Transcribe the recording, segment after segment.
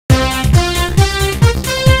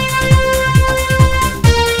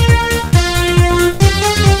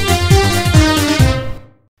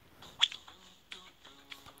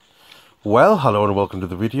Well, hello and welcome to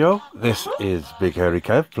the video. This is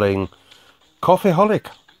BigHairyKev playing Coffeeholic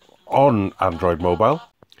on Android Mobile.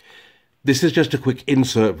 This is just a quick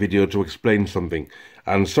insert video to explain something.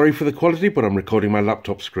 And sorry for the quality, but I'm recording my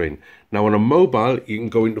laptop screen. Now on a mobile, you can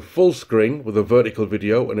go into full screen with a vertical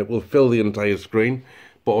video and it will fill the entire screen.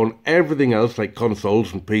 But on everything else, like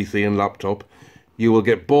consoles and PC and laptop, you will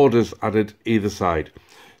get borders added either side.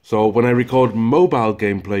 So when I record mobile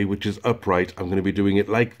gameplay, which is upright, I'm going to be doing it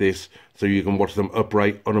like this, so you can watch them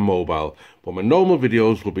upright on a mobile. But my normal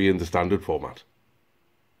videos will be in the standard format.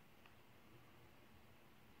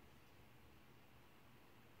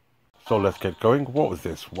 So let's get going. What was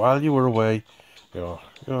this? While you were away,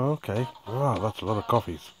 okay. Wow, that's a lot of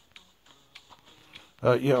coffees.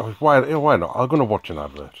 Why not? I'm going to watch an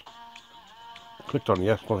advert. Clicked on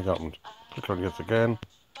yes, nothing happened. Clicked on yes again.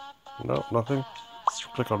 No, nothing.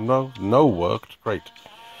 Click on no. No worked. Great.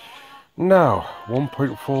 Now,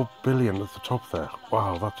 1.4 billion at the top there.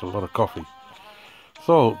 Wow, that's a lot of coffee.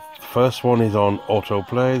 So, the first one is on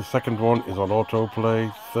autoplay. The second one is on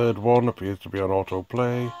autoplay. Third one appears to be on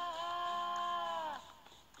autoplay.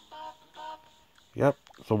 Yep.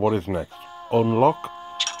 So what is next? Unlock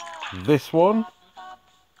this one.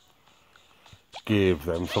 Give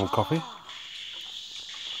them some coffee.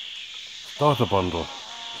 Start a bundle.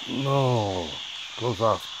 No. Close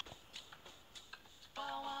that.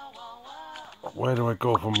 Where do I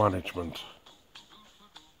go for management?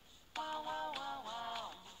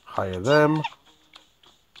 Hire them.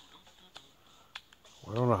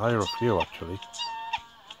 We want to hire a few actually.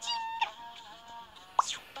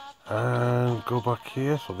 And go back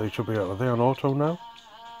here, so they should be out. Are they on auto now?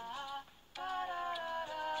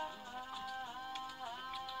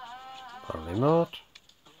 Apparently not.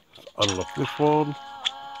 Let's unlock this one.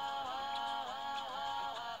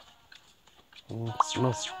 No.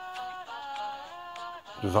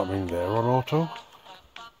 Does that mean they're on auto?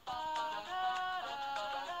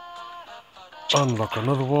 Unlock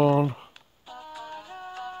another one.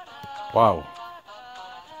 Wow.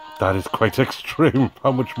 That is quite extreme.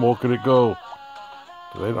 How much more can it go?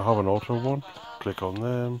 Do they not have an auto one? Click on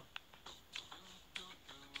them.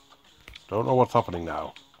 Don't know what's happening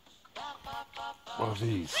now. What are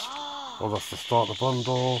these? Oh, that's the starter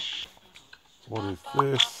bundle. What is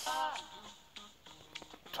this?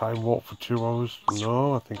 Time warp for 2 hours?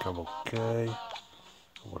 No, I think I'm okay.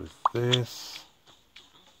 What is this?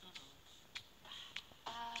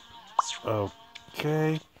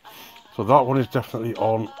 Okay. So that one is definitely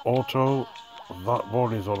on auto. That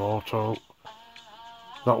one is on auto.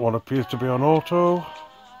 That one appears to be on auto.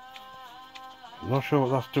 I'm not sure what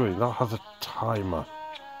that's doing. That has a timer.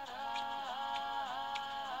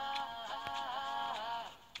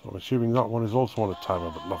 So I'm assuming that one is also on a timer,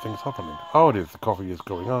 but nothing's happening. Oh, it is. The coffee is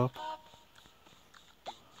going up.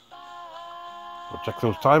 So check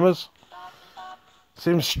those timers.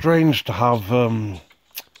 Seems strange to have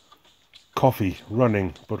coffee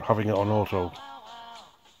running, but having it on auto.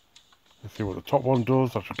 Let's see what the top one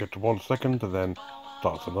does. That should get to 1 second, and then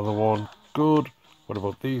starts another one. Good. What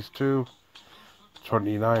about these two?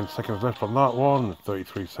 29 seconds left on that one.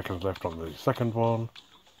 33 seconds left on the second one.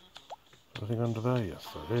 Anything under there? Yes,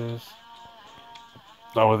 there is.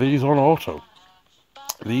 Now, are these on auto?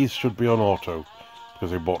 These should be on auto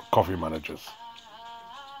because they bought coffee managers.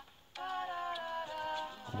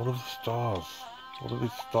 What are the stars? What are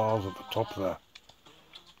these stars at the top there?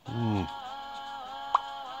 Don't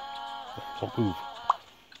move.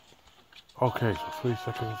 Okay, so 3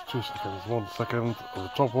 seconds, 2 seconds, 1 second on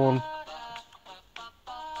the top one.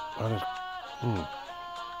 And it's,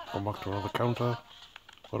 come back to another counter.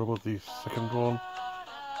 What about the second one?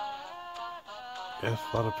 Yes,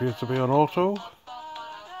 that appears to be on auto.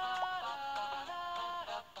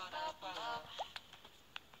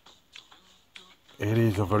 It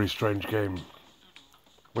is a very strange game.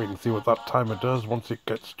 Wait and see what that timer does once it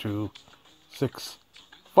gets to 6,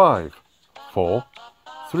 5, 4,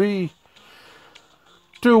 3,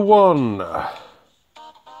 2, 1.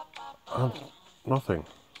 And nothing.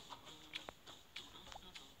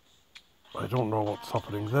 I don't know what's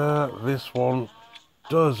happening there. This one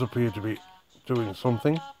does appear to be doing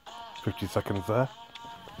something. 50 seconds there.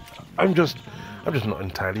 I'm just not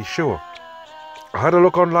entirely sure. I had a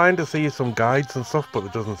look online to see some guides and stuff, but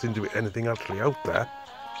there doesn't seem to be anything actually out there.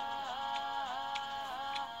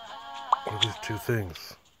 What are these two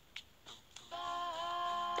things?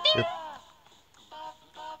 Yep.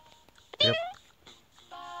 Yep.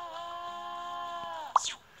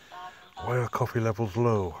 Why are coffee levels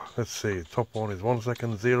low? Let's see. Top one is 1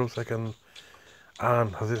 second, 0 seconds.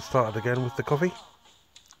 And has it started again with the coffee?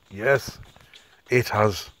 Yes, it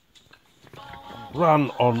has. ran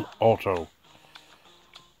on auto.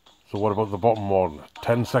 So what about the bottom one?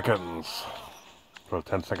 10 seconds. Well,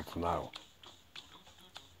 10 seconds from now.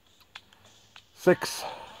 6,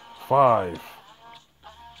 5.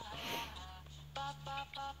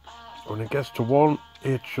 When it gets to 1,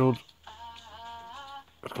 it should...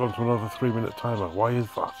 It's gone to another 3-minute timer. Why is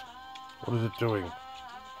that? What is it doing?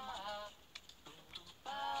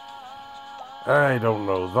 I don't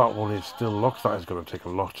know. That one is still locked. That is going to take a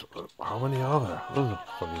lot. How many are there? Oh,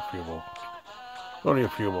 only a few more. Only a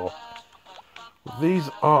few more. These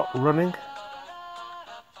are running.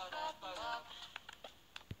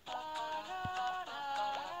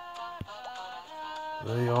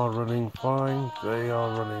 They are running fine. They are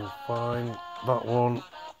running fine. That one,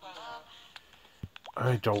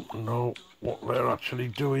 I don't know what they're actually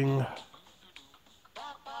doing.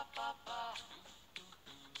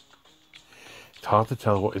 It's hard to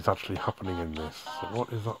tell what is actually happening in this. So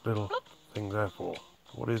what is that little thing there for?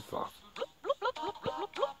 What is that?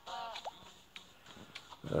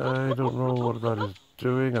 I don't know what that is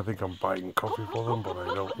doing. I think I'm buying coffee for them, but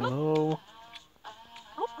I don't know.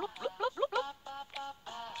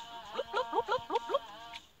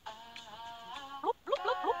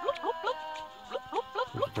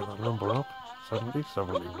 Let's get that number up. 70,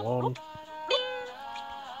 71.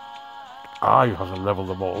 Ah, you have to level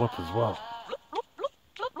them all up as well.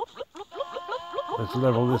 Let's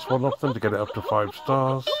level this one up then to get it up to 5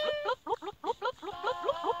 stars.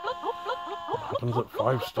 What happens at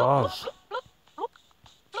 5 stars?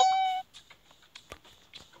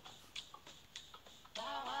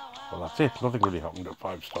 Well, that's it. Nothing really happened at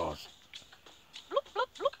 5 stars.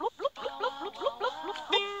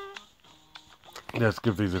 Let's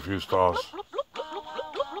give these a few stars.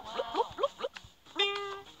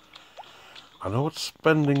 I know it's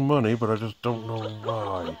spending money, but I just don't know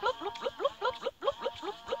why.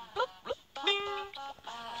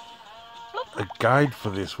 A guide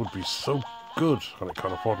for this would be so good, and I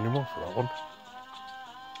can't afford any more for that one.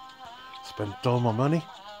 Spent all my money.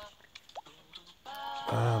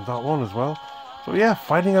 And that one as well. So yeah,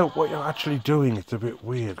 finding out what you're actually doing, it's a bit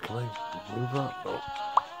weird. Can I move that? No.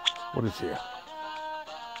 What is here?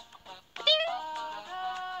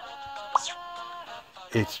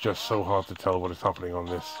 It's just so hard to tell what is happening on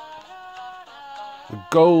this. The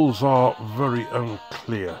goals are very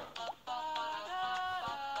unclear.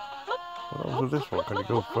 What happens with this one? Can you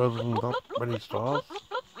go further than that many stars?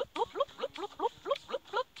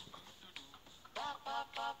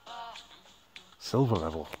 Silver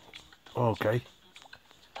level. Okay.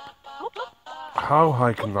 How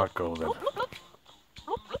high can that go then?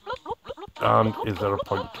 And is there a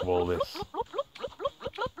point to all this?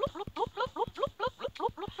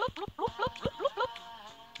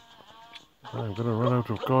 I'm going to run out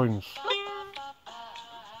of coins.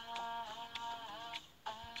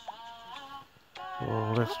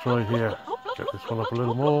 Oh, let's try here. Get this one up a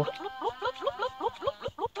little more.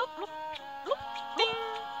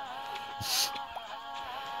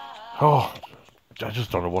 Oh, I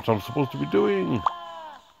just don't know what I'm supposed to be doing.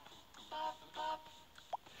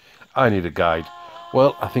 I need a guide.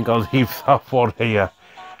 Well, I think I'll leave that one here.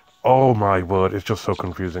 Oh my word, it's just so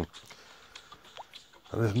confusing.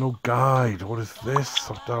 And there's no guide. What is this?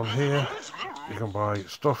 Up down here. You can buy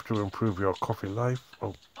stuff to improve your coffee life.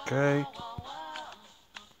 Okay.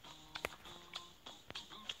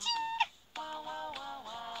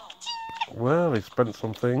 Well, they spent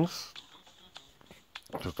some things.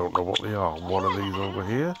 I just don't know what they are. One of these over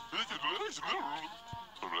here.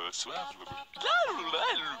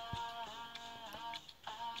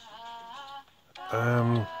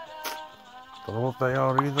 Don't know what they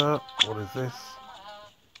are either. What is this?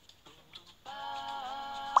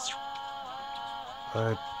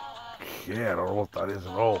 Yeah, I don't know what that is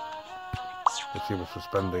at all. Let's see what's for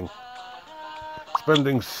spending.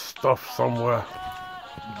 Spending stuff somewhere.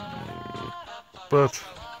 But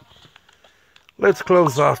let's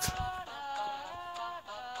close that.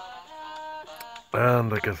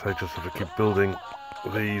 And I guess I just have to keep building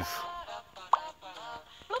these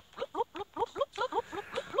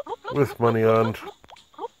with money earned.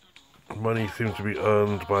 Money seems to be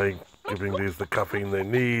earned by giving these the caffeine they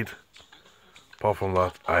need. Apart from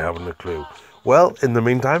that, I haven't a clue. Well, in the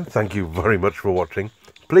meantime, thank you very much for watching.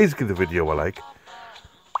 Please give the video a like.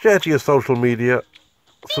 Share to your social media.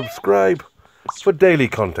 Subscribe for daily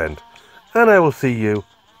content. And I will see you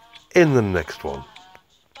in the next one.